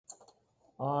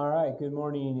All right, good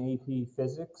morning, AP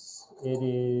Physics. It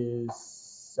is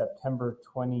September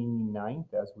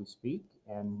 29th as we speak,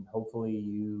 and hopefully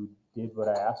you did what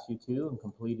I asked you to and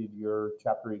completed your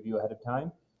chapter review ahead of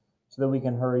time so that we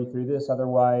can hurry through this.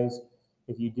 Otherwise,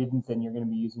 if you didn't, then you're going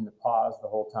to be using the pause the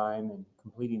whole time and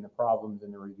completing the problems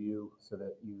in the review so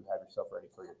that you have yourself ready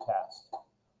for your test.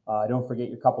 Don't forget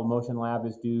your couple motion lab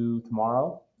is due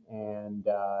tomorrow, and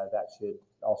that should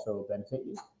also benefit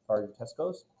you as far as your test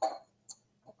goes.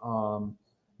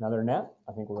 Other than that,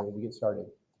 I think we're ready to get started.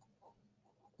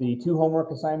 The two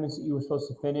homework assignments that you were supposed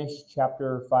to finish,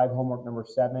 chapter 5, homework number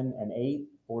 7 and 8,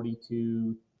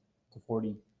 42 to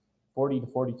 40, 40 to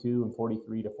 42 and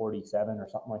 43 to 47 or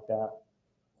something like that.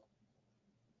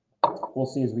 We'll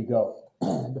see as we go.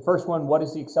 The first one, what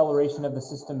is the acceleration of the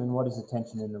system and what is the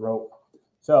tension in the rope?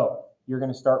 So you're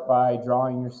going to start by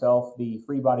drawing yourself the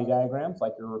free body diagrams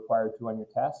like you're required to on your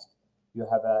test. You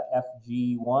have a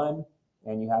FG1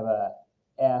 and you have a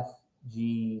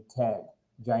FG10,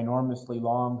 ginormously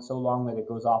long, so long that it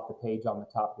goes off the page on the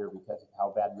top here because of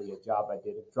how badly a job I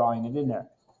did of drawing it in there.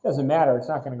 Doesn't matter, it's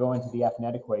not going to go into the F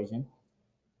net equation.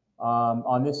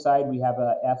 On this side, we have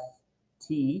a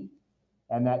FT,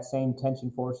 and that same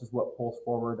tension force is what pulls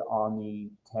forward on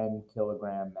the 10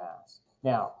 kilogram mass.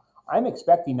 Now, I'm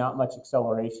expecting not much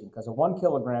acceleration because a 1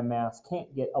 kilogram mass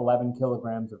can't get 11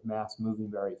 kilograms of mass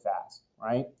moving very fast,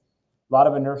 right? A lot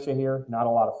of inertia here, not a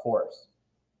lot of force.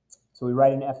 So we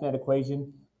write an F net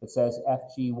equation that says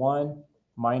FG1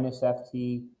 minus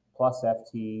FT plus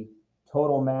FT,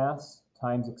 total mass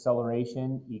times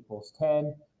acceleration equals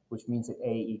 10, which means that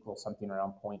A equals something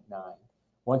around 0.9.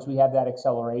 Once we have that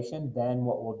acceleration, then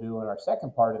what we'll do in our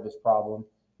second part of this problem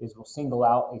is we'll single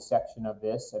out a section of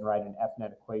this and write an F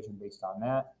net equation based on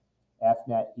that. F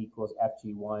net equals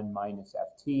FG1 minus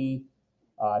FT.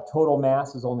 Total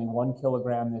mass is only 1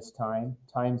 kilogram this time,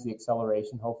 times the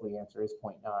acceleration. Hopefully the answer is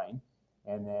 0.9.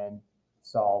 And then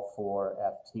solve for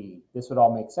FT. This would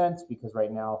all make sense because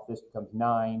right now if this becomes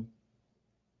 9.9.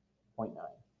 Wait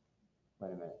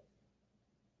a minute.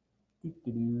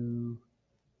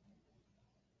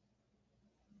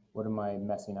 What am I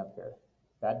messing up here?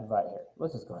 That divide here.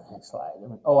 Let's just go to the next slide.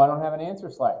 Oh, I don't have an answer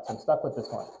slide, so I'm stuck with this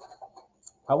one.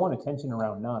 I want a tension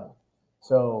around 9.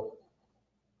 So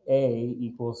A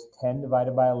equals 10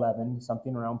 divided by 11,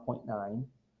 something around 0.9.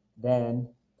 Then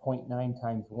 0.9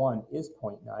 times 1 is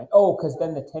 0.9. Oh, because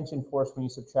then the tension force, when you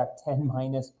subtract 10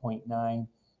 minus 0.9,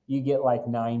 you get like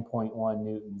 9.1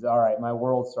 newtons. All right, my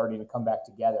world's starting to come back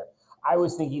together. I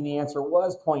was thinking the answer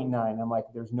was 0.9. I'm like,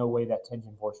 there's no way that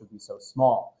tension force would be so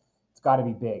small. It's got to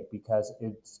be big because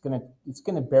it's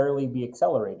gonna barely be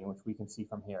accelerating, which we can see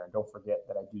from here. And don't forget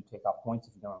that I do take off points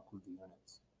if you don't include the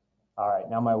units. All right,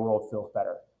 now my world feels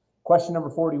better. Question number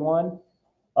 41,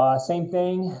 same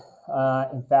thing.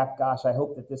 In fact, gosh, I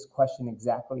hope that this question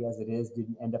exactly as it is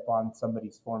didn't end up on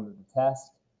somebody's form of the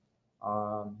test.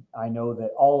 I know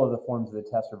that all of the forms of the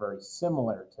test are very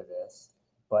similar to this,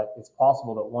 but it's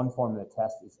possible that one form of the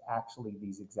test is actually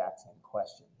these exact same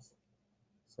questions.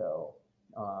 So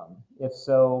if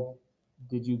so,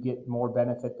 did you get more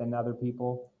benefit than other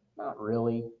people? Not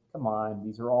really. Come on,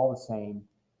 these are all the same.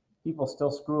 People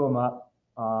still screw them up.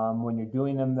 When you're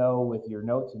doing them, though, with your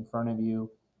notes in front of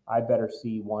you, I better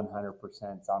see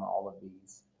 100% on all of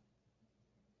these.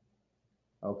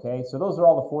 Okay, so those are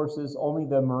all the forces. Only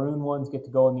the maroon ones get to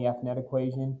go in the F net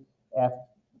equation. Let's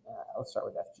start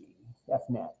with FG. F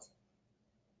net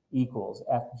equals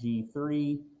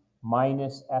FG3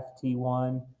 minus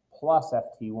FT1 plus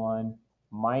FT1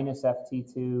 minus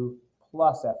FT2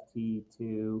 plus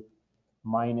FT2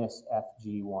 minus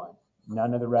FG1.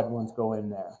 None of the red ones go in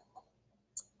there.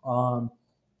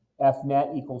 F net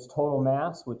equals total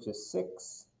mass, which is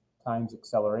 6 times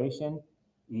acceleration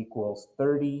equals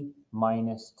 30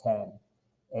 minus 10.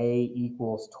 A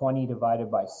equals 20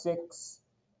 divided by 6,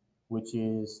 which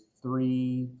is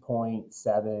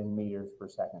 3.7 meters per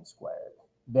second squared.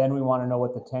 Then we want to know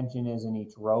what the tension is in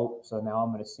each rope. So now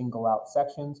I'm going to single out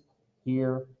sections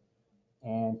here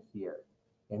and here.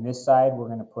 In this side, we're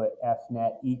going to put F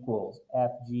net equals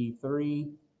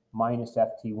FG3 minus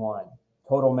FT1.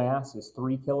 Total mass is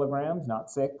 3 kilograms, not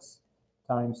 6,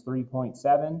 times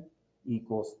 3.7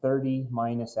 equals 30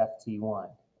 minus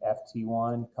FT1.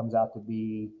 FT1 comes out to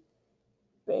be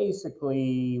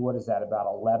basically, what is that, about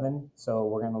 11? So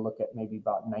we're going to look at maybe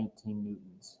about 19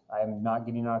 newtons. I am not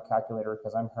getting on a calculator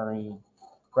because I'm hurrying.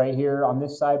 Right here on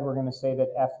this side, we're going to say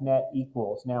that F net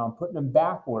equals. Now I'm putting them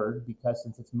backward because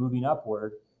since it's moving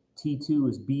upward, T2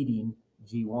 is beating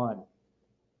G1.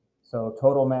 So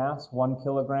total mass, 1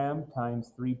 kilogram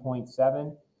times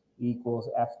 3.7 equals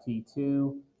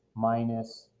FT2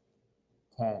 minus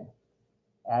 10.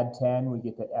 Add 10, we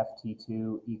get that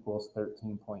FT2 equals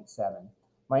 13.7.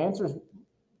 My answer is,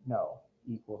 no,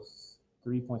 equals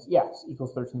 3 points, yes,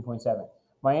 equals 13.7.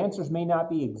 My answers may not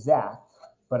be exact,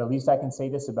 but at least I can say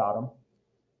this about them.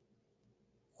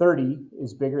 30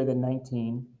 is bigger than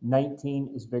 19,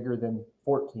 19 is bigger than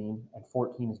 14, and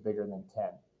 14 is bigger than 10.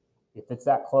 If it's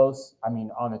that close, I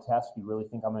mean, on a test, you really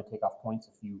think I'm going to take off points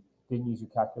if you didn't use your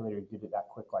calculator, you did it that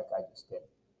quick like I just did.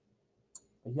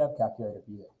 But you have a calculator,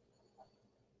 use it.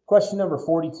 Question number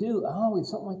 42. Oh, we have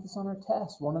something like this on our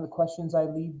test. One of the questions, I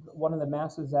leave one of the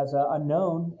masses as an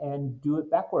unknown and do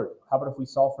it backward. How about if we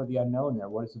solve for the unknown there?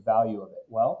 What is the value of it?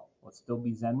 Well, let's still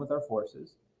be zen with our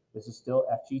forces. This is still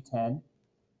FG10.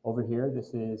 Over here,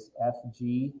 this is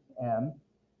FGM.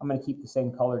 I'm going to keep the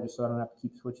same color just so I don't have to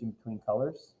keep switching between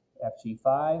colors.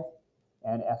 FG5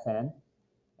 and FN.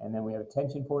 And then we have a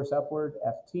tension force upward,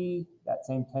 FT. That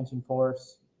same tension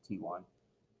force, T1,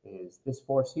 is this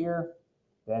force here.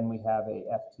 Then we have a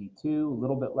FT2, a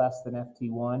little bit less than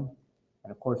FT1.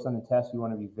 And of course, on the test, you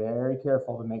want to be very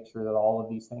careful to make sure that all of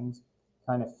these things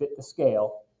kind of fit the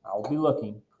scale. I will be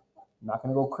looking. I'm not going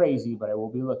to go crazy, but I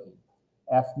will be looking.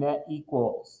 F net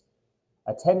equals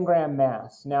a 10-gram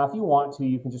mass. Now, if you want to,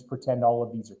 you can just pretend all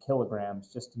of these are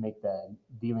kilograms just to make the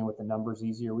dealing with the numbers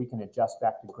easier. We can adjust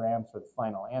back to grams for the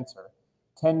final answer.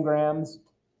 10 grams,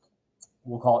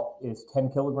 we'll call it, is 10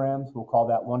 kilograms. We'll call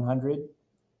that 100.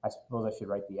 I suppose I should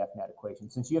write the F net equation.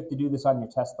 Since you have to do this on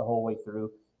your test the whole way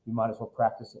through, you might as well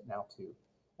practice it now too.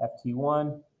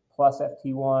 FT1 plus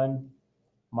FT1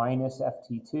 minus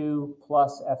FT2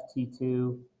 plus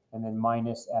FT2, and then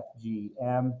minus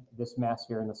FGM. This mass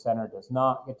here in the center does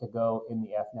not get to go in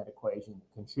the F net equation.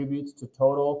 It contributes to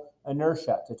total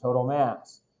inertia, to total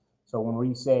mass. So when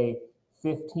we say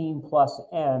 15 plus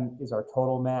M is our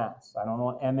total mass, I don't know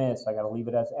what M is, so I got to leave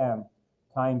it as M,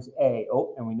 times A.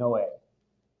 Oh, and we know A.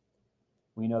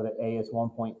 We know that A is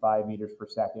 1.5 meters per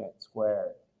second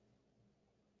squared.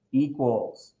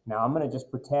 Equals, now I'm going to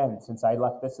just pretend, since I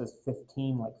left this as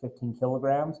 15, like 15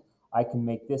 kilograms, I can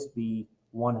make this be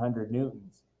 100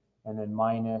 newtons, and then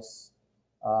minus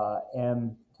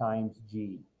M times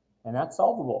G. And that's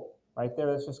solvable right there.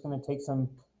 That's just going to take some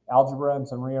algebra and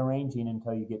some rearranging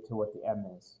until you get to what the M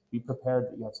is. Be prepared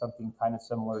that you have something kind of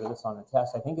similar to this on the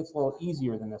test. I think it's a little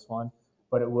easier than this one,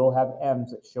 but it will have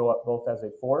M's that show up both as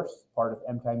a force, part of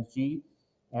M times G,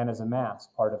 and as a mass,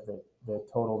 part of the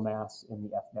total mass in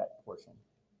the F net portion.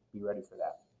 Be ready for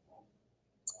that.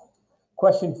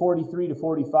 Question 43 to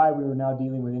 45, we were now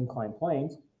dealing with inclined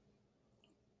planes.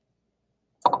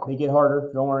 They get harder,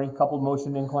 don't worry, coupled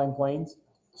motion inclined planes.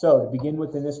 So to begin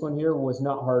with in this one here was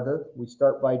not harder. We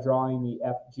start by drawing the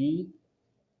FG,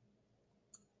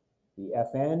 the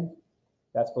FN.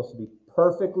 That's supposed to be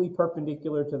perfectly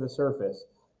perpendicular to the surface.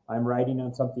 I'm writing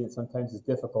on something that sometimes is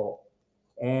difficult.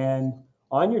 And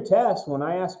on your test, when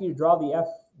I ask you to draw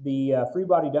the free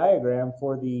body diagram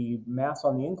for the mass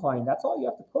on the incline, that's all you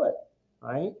have to put.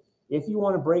 Right? If you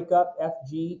want to break up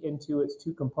FG into its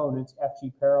two components,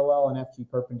 FG parallel and FG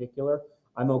perpendicular,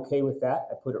 I'm okay with that.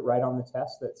 I put it right on the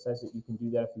test that says that you can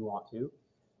do that if you want to.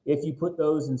 If you put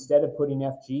those instead of putting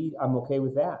FG, I'm okay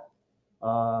with that.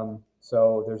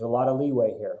 So there's a lot of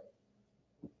leeway here.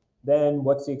 Then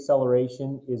what's the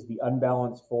acceleration is the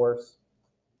unbalanced force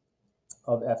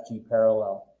of FG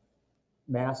parallel.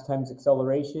 Mass times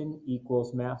acceleration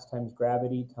equals mass times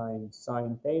gravity times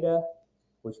sine theta,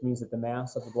 which means that the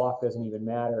mass of the block doesn't even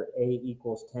matter. A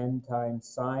equals 10 times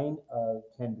sine of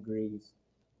 10 degrees.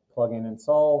 Plug in and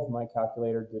solve. My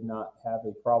calculator did not have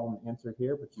a problem answered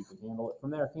here, but you can handle it from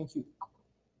there, can't you?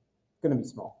 It's going to be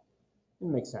small. It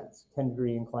makes sense.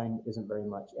 10-degree incline isn't very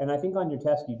much. And I think on your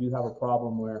test, you do have a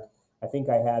problem where I think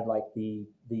I had like the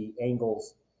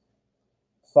angles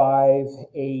 5,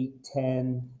 8,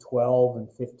 10, 12,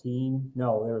 and 15.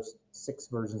 No, there's 6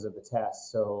 versions of the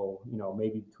test. So, you know,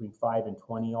 maybe between 5 and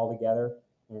 20 altogether.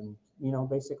 And, you know,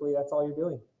 basically that's all you're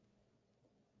doing.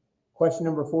 Question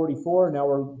number 44. Now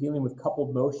we're dealing with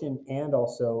coupled motion and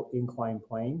also inclined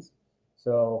planes.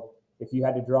 So if you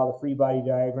had to draw the free body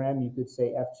diagram, you could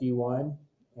say FG1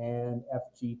 and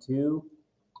FG2.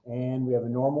 And we have a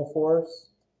normal force.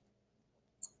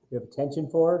 We have a tension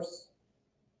force.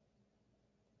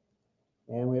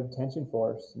 And we have a tension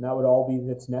force. And that would all be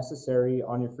that's necessary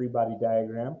on your free body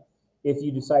diagram. If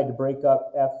you decide to break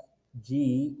up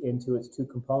FG into its two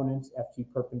components, FG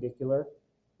perpendicular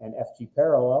and FG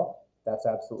parallel, that's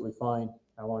absolutely fine.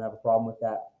 I won't have a problem with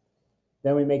that.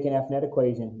 Then we make an F net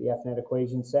equation. The F net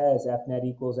equation says F net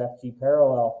equals FG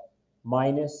parallel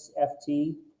minus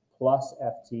FT plus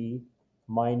FT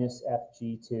minus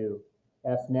FG2.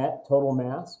 F net, total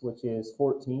mass, which is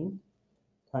 14,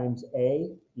 times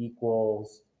A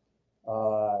equals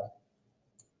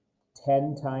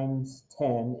 10 times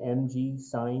 10 mg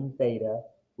sine theta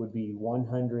would be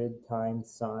 100 times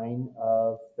sine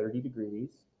of 30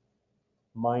 degrees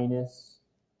minus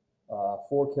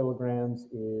 4 kilograms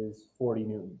is 40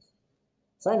 newtons.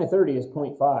 Sine of 30 is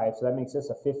 0.5, so that makes this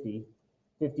a 50.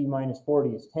 50 minus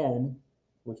 40 is 10,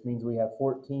 which means we have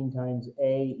 14 times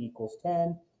A equals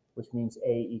 10, which means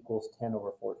A equals 10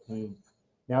 over 14.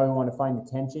 Now we want to find the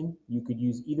tension. You could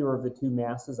use either of the two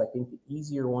masses. I think the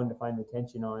easier one to find the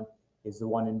tension on is the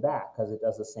one in back because it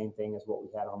does the same thing as what we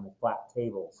had on the flat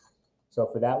tables. So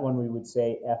for that one, we would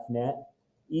say F net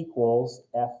equals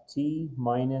Ft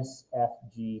minus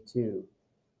Fg2.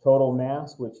 Total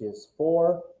mass, which is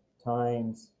 4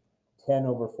 times 10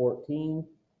 over 14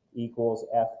 equals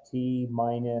Ft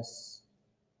minus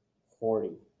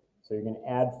 40. So you're going to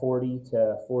add 40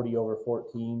 to 40 over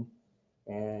 14,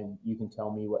 and you can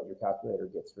tell me what your calculator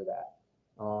gets for that.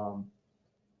 I'm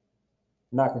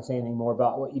not going to say anything more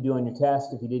about what you do on your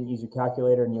test. If you didn't use your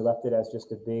calculator and you left it as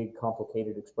just a big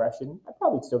complicated expression, I'd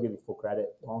probably still give you full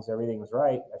credit. As long as everything was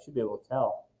right, I should be able to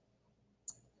tell.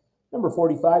 Number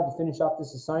 45, to finish off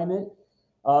this assignment,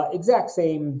 exact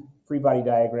same free body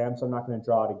diagram, so I'm not going to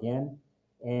draw it again.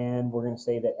 And we're going to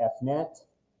say that F net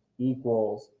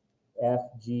equals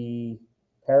Fg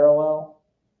parallel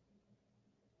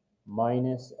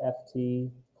minus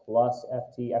Ft plus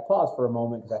Ft. I paused for a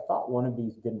moment because I thought one of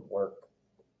these didn't work,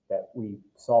 that we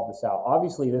solved this out.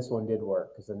 Obviously, this one did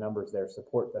work because the numbers there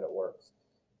support that it works.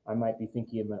 I might be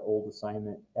thinking of an old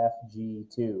assignment,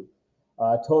 Fg2.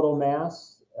 Total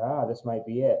mass, this might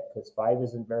be it because 5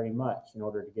 isn't very much in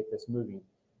order to get this moving.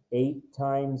 8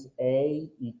 times A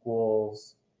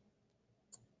equals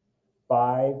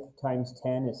 5 times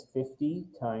 10 is 50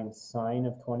 times sine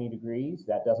of 20 degrees.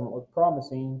 That doesn't look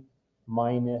promising,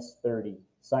 minus 30.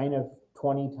 Sine of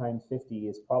 20 times 50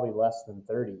 is probably less than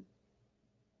 30.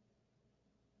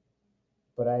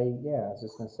 But I was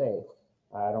just going to say,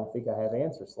 I don't think I have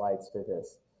answer slides to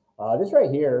this. This right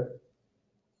here,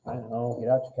 I don't know, get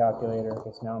out your calculator. I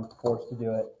guess now I'm forced to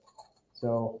do it.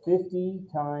 So 50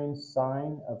 times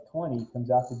sine of 20 comes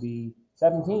out to be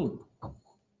 17.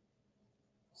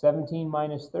 17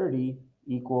 minus 30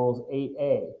 equals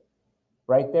 8a.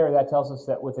 Right there, that tells us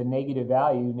that with a negative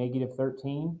value, negative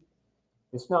 13,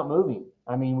 it's not moving.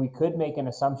 I mean, we could make an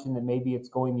assumption that maybe it's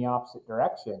going the opposite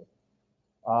direction.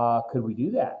 Could we do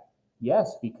that?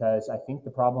 Yes, because I think the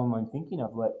problem I'm thinking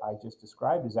of, what I just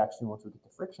described, is actually once we get to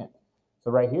friction. So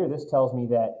right here, this tells me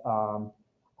that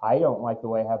I don't like the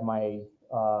way I have my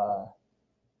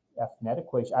F net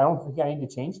equation. I don't think I need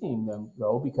to change anything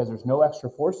though, because there's no extra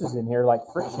forces in here like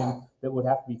friction that would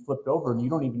have to be flipped over, and you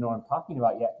don't even know what I'm talking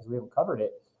about yet because we haven't covered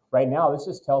it. Right now, this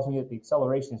just tells me that the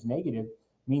acceleration is negative,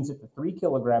 means that the 3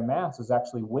 kilogram mass is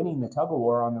actually winning the tug of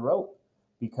war on the rope,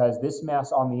 because this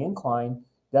mass on the incline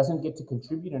doesn't get to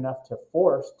contribute enough to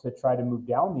force to try to move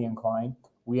down the incline.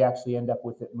 We actually end up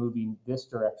with it moving this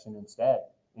direction instead.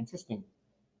 Interesting.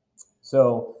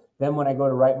 So then when I go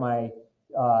to write my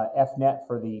F net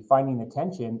for the finding the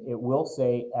tension, it will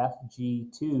say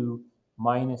Fg2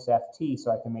 minus Ft,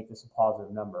 so I can make this a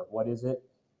positive number. What is it?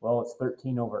 Well, it's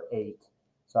 13 over 8.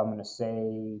 So I'm going to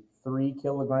say 3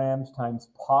 kilograms times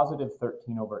positive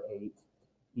 13 over 8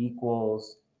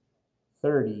 equals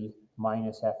 30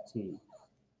 minus Ft.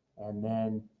 And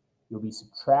then you'll be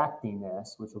subtracting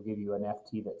this, which will give you an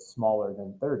Ft that's smaller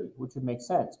than 30, which would make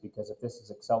sense, because if this is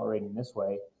accelerating this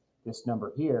way, this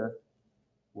number here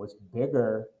was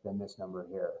bigger than this number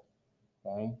here,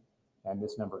 okay? And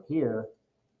this number here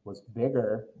was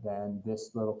bigger than this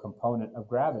little component of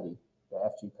gravity, the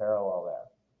Fg parallel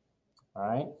there, all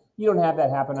right? You don't have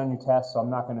that happen on your test, so I'm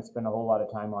not going to spend a whole lot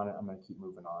of time on it. I'm going to keep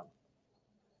moving on.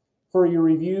 For your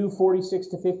review, 46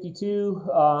 to 52,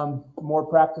 more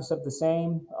practice of the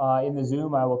same. In the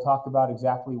Zoom, I will talk about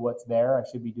exactly what's there. I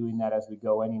should be doing that as we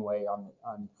go anyway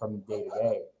from day to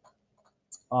day.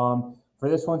 For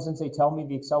this one, since they tell me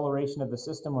the acceleration of the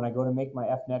system when I go to make my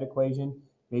F net equation,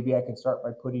 maybe I can start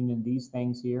by putting in these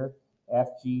things here,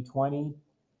 Fg20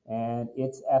 and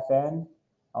its Fn,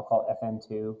 I'll call it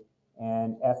Fn2,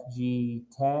 and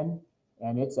Fg10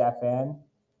 and its Fn,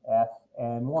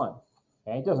 Fn1.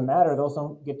 Okay, it doesn't matter, those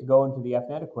don't get to go into the F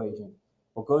net equation.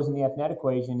 What goes in the F net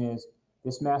equation is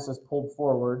this mass is pulled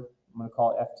forward. I'm going to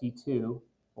call it Ft2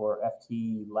 or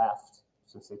Ft left,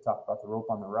 since they talk about the rope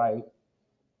on the right.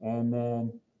 And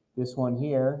then this one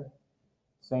here,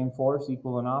 same force,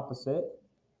 equal and opposite.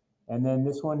 And then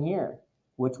this one here,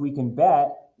 which we can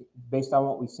bet, based on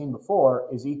what we've seen before,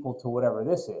 is equal to whatever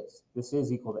this is. This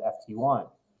is equal to Ft1.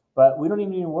 But we don't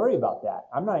even need to worry about that.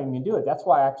 I'm not even going to do it. That's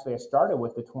why actually I started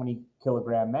with the 20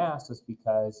 kilogram mass, is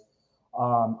because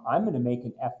I'm going to make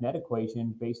an F-net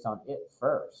equation based on it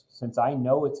first. Since I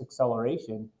know its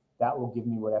acceleration, that will give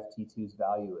me what FT2's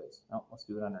value is. Oh, let's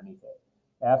do it underneath it.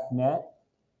 F-net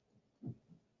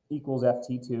equals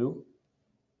FT2.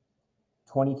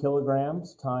 20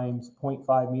 kilograms times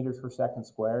 0.5 meters per second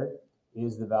squared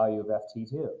is the value of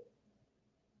FT2.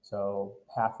 So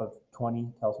half of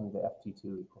 20 tells me that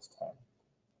FT2 equals 10.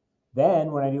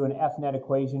 Then when I do an F-net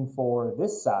equation for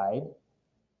this side,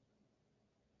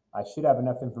 I should have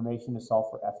enough information to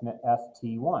solve for F-net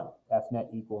FT1. F-net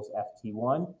equals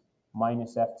FT1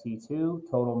 minus FT2,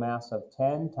 total mass of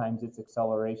 10 times its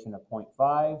acceleration of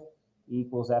 0.5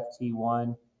 equals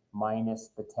FT1 minus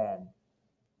the 10.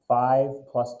 5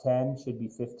 plus 10 should be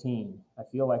 15. I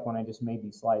feel like when I just made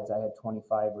these slides, I had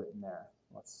 25 written there.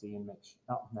 Let's see and make sure.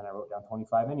 Oh, and then I wrote down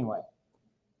 25 anyway.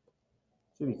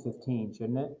 Should be 15,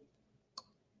 shouldn't it?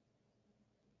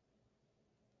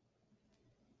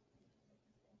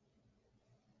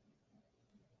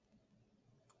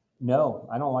 No,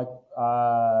 I don't like,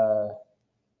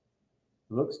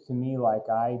 looks to me like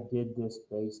I did this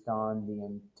based on the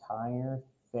entire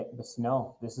thing. But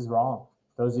no, this is wrong.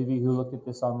 Those of you who looked at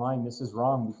this online, this is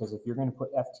wrong, because if you're going to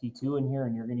put FT2 in here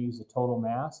and you're going to use the total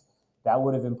mass, that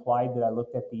would have implied that I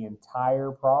looked at the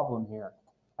entire problem here.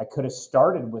 I could have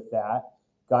started with that,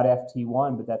 got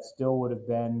FT1, but that still would have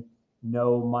been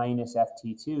no minus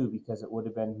FT2, because it would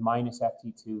have been minus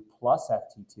FT2 plus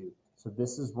FT2. So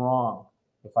this is wrong.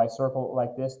 If I circle it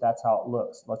like this, that's how it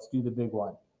looks. Let's do the big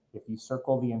one. If you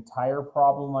circle the entire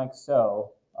problem like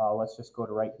so, let's just go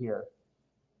to right here.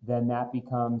 Then that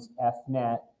becomes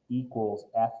F-net equals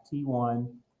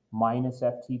FT1 minus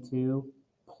FT2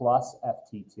 plus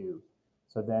FT2.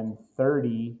 So then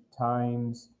 30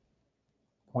 times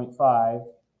 0.5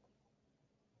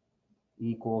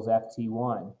 equals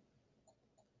FT1.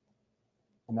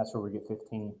 And that's where we get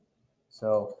 15.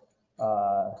 So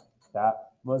that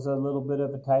was a little bit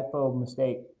of a typo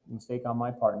mistake on my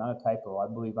part, not a typo. I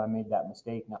believe I made that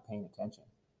mistake not paying attention.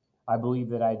 I believe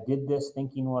that I did this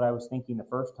thinking what I was thinking the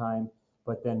first time,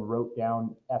 but then wrote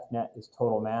down F-net as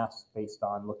total mass based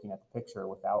on looking at the picture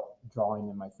without drawing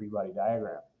in my free body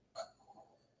diagram.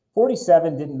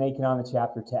 47 didn't make it on the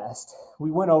chapter test.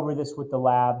 We went over this with the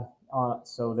lab,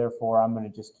 so therefore I'm going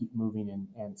to just keep moving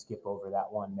and skip over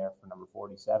that one there for number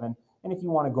 47. And if you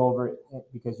want to go over it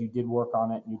because you did work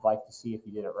on it and you'd like to see if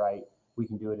you did it right, we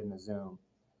can do it in the Zoom.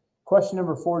 Question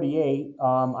number 48,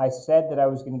 I said that I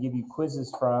was going to give you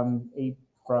quizzes from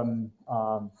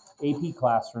AP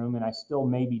Classroom, and I still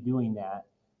may be doing that.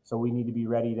 So we need to be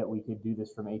ready that we could do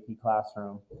this from AP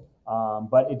Classroom.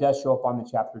 But it does show up on the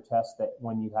chapter test that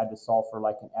when you had to solve for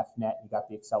like an F-net, you got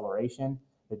the acceleration,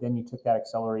 but then you took that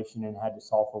acceleration and had to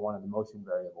solve for one of the motion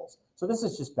variables. So this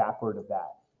is just backward of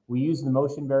that. We use the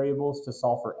motion variables to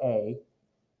solve for A.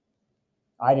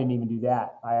 I didn't even do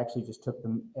that. I actually just took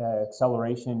the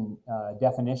acceleration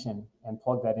definition and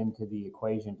plugged that into the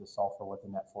equation to solve for what the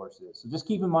net force is. So just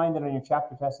keep in mind that on your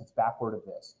chapter test, it's backward of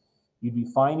this. You'd be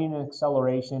finding an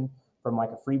acceleration from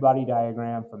like a free body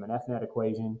diagram, from an F-net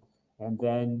equation, and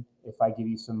then if I give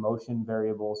you some motion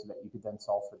variables that you could then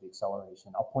solve for the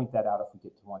acceleration. I'll point that out if we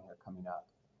get to one here coming up.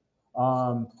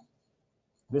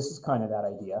 This is kind of that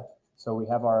idea. So we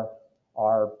have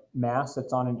our mass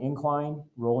that's on an incline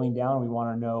rolling down. We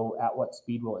want to know at what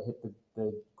speed will it hit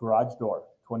the garage door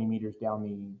 20 meters down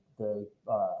the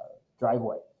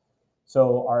driveway.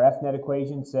 So our F-net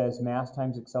equation says mass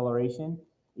times acceleration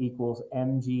equals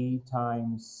mg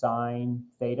times sine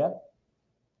theta,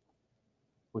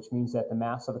 which means that the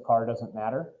mass of the car doesn't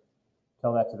matter.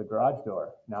 Tell that to the garage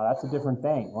door. Now that's a different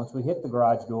thing. Once we hit the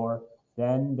garage door,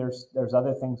 then there's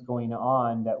other things going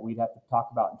on that we'd have to talk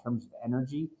about in terms of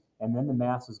energy, and then the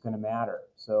mass is going to matter.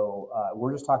 So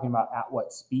we're just talking about at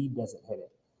what speed does it hit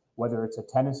it. Whether it's a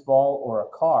tennis ball or a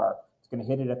car, it's going to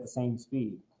hit it at the same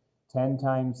speed. 10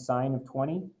 times sine of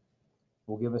 20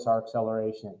 will give us our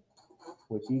acceleration,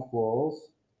 which equals,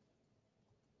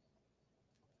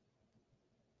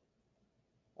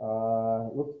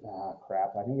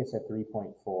 crap, I think it said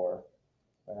 3.4,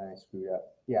 but I screwed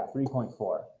up. Yeah,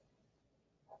 3.4.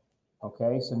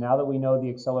 Okay, so now that we know the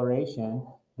acceleration,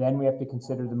 then we have to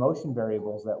consider the motion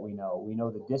variables that we know. We know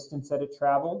the distance that it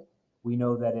traveled. We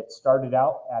know that it started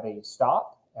out at a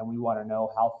stop, and we want to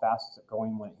know how fast is it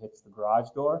going when it hits the garage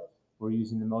door. We're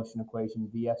using the motion equation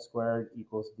VF squared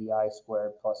equals VI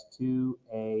squared plus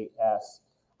 2AS.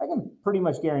 I can pretty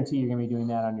much guarantee you're going to be doing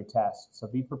that on your test. So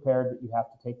be prepared that you have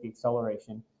to take the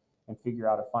acceleration and figure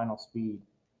out a final speed.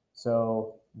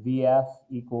 So VF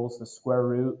equals the square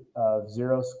root of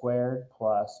 0 squared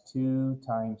plus 2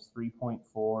 times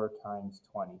 3.4 times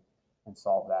 20, and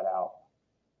solve that out.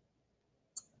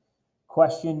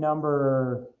 Question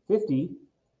number 50,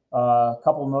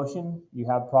 couple motion. You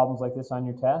have problems like this on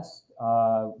your test.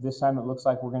 This time it looks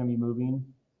like we're going to be moving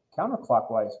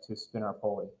counterclockwise to spin our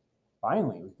pulley.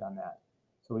 Finally, we've done that.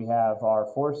 So we have our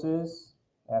forces,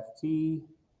 Ft,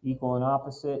 equal and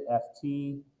opposite,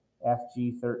 Ft,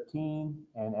 Fg13,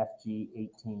 and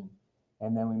Fg18.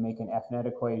 And then we make an F-net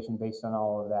equation based on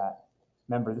all of that.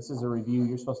 Remember, this is a review.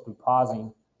 You're supposed to be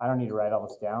pausing. I don't need to write all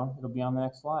this down. It'll be on the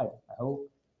next slide, I hope.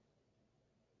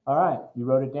 All right, you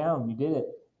wrote it down. You did it.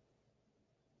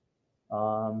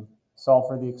 Solve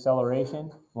for the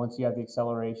acceleration. Once you have the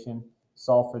acceleration,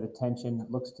 solve for the tension.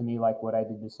 It looks to me like what I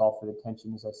did to solve for the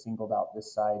tension is I singled out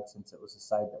this side since it was the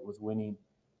side that was winning.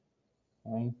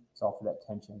 Okay, solve for that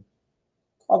tension.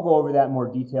 I'll go over that in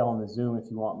more detail on the Zoom if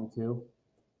you want me to.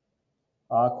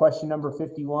 Question number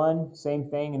 51, same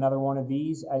thing, another one of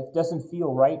these. It doesn't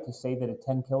feel right to say that a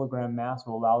 10 kilogram mass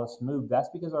will allow us to move. That's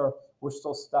because we're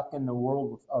still stuck in the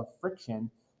world of friction,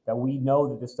 that we know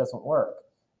that this doesn't work.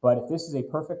 But if this is a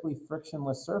perfectly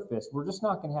frictionless surface, we're just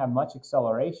not going to have much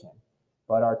acceleration.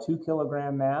 But our 2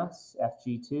 kilogram mass,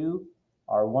 Fg2,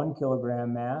 our 1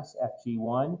 kilogram mass,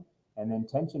 Fg1, and then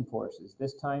tension forces.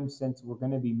 This time, since we're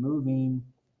going to be moving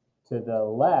to the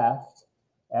left,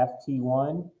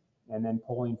 Ft1, and then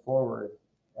pulling forward,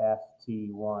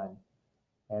 Ft1,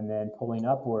 and then pulling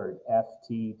upward,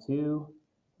 Ft2,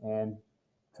 and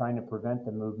trying to prevent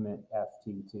the movement,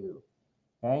 Ft2.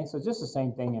 Okay, so just the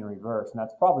same thing in reverse, and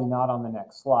that's probably not on the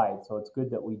next slide, so it's good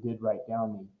that we did write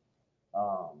down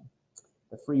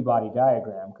the free body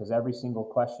diagram, because every single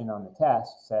question on the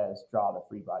test says draw the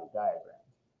free body diagram,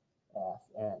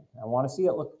 Fn. I want to see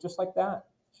it look just like that.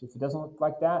 If it doesn't look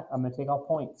like that, I'm going to take off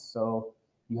points. So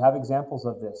you have examples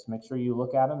of this. Make sure you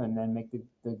look at them and then make the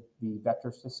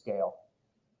vectors to scale.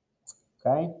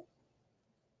 Okay?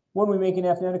 When we make an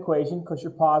F-net equation, because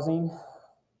you're pausing,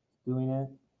 doing it.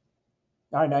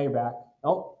 All right, now you're back.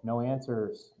 Oh, no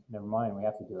answers. Never mind, we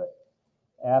have to do it.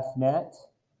 F-net,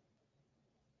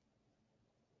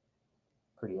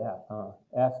 pretty F, huh?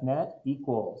 F-net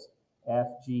equals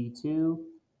Fg2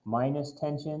 minus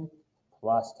tension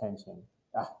plus tension.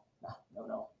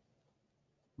 No.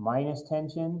 Minus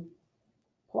tension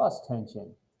plus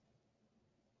tension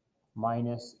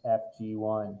minus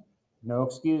Fg1. No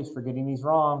excuse for getting these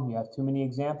wrong. You have too many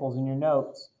examples in your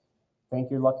notes. Thank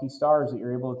your lucky stars that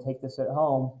you're able to take this at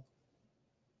home.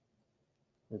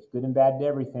 There's good and bad to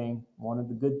everything. One of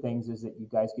the good things is that you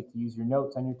guys get to use your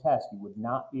notes on your test. You would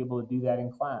not be able to do that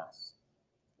in class.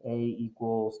 A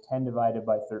equals 10 divided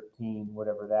by 13,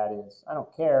 whatever that is. I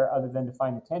don't care other than to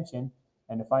find the tension.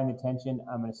 And to find the tension,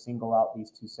 I'm going to single out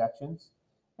these two sections.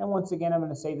 And once again, I'm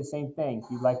going to say the same thing. If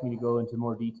you'd like me to go into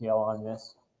more detail on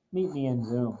this, meet me in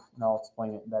Zoom, and I'll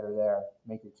explain it better there.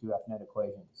 Make your two F-net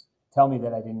equations. Tell me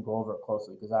that I didn't go over it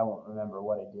closely, because I won't remember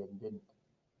what I did and didn't.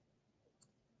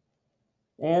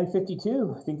 And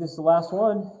 52, I think this is the last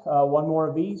one. One more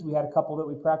of these. We had a couple that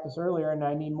we practiced earlier, and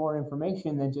I need more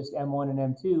information than just M1 and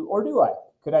M2. Or do I?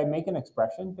 Could I make an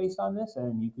expression based on this,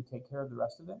 and you could take care of the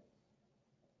rest of it?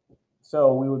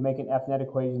 So we would make an F-net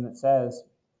equation that says,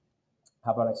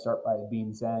 how about I start by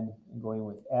being Zen and going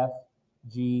with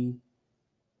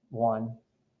Fg1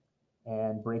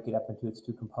 and break it up into its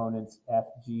two components,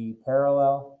 Fg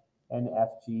parallel and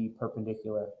Fg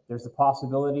perpendicular. There's a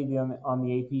possibility on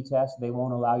the AP test they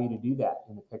won't allow you to do that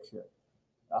in the picture.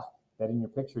 That in your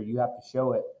picture you have to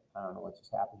show it. I don't know what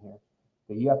just happened here.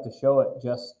 But you have to show it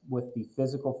just with the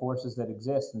physical forces that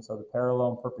exist. And so the parallel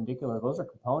and perpendicular, those are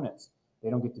components. They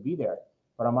don't get to be there.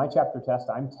 But on my chapter test,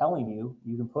 I'm telling you,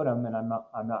 you can put them, and I'm not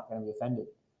going to be offended.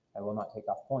 I will not take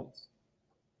off points.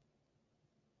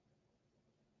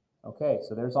 Okay,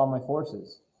 so there's all my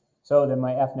forces. So then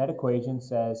my F-net equation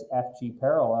says Fg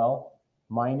parallel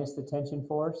minus the tension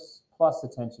force plus the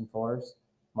tension force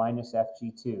minus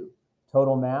Fg2.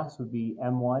 Total mass would be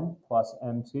M1 plus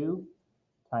M2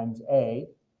 times A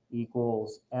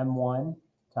equals M1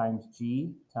 times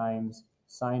G times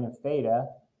sine of theta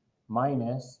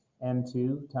minus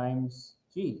M2 times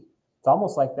G. It's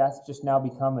almost like that's just now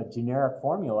become a generic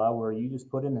formula where you just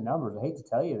put in the numbers. I hate to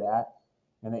tell you that,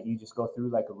 and that you just go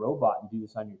through like a robot and do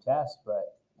this on your test,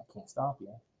 but I can't stop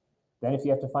you. Then if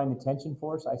you have to find the tension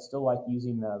force, I still like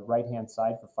using the right-hand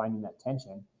side for finding that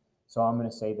tension. So I'm going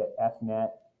to say that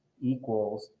F-net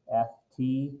equals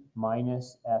Ft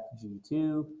minus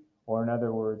Fg2, or in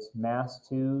other words, mass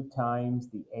 2 times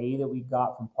the A that we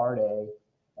got from part A,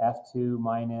 F2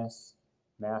 minus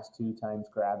mass 2 times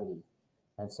gravity.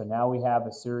 And so now we have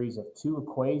a series of two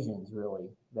equations really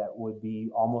that would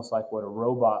be almost like what a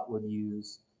robot would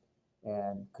use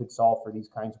and could solve for these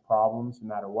kinds of problems no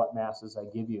matter what masses I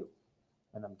give you.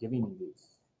 And I'm giving you these.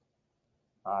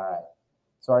 All right.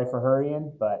 Sorry for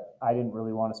hurrying, but I didn't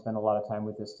really want to spend a lot of time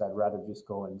with this. I'd rather just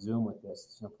go and Zoom with this.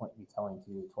 There's no point in me telling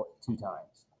you two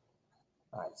times.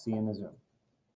 All right, see you in the Zoom.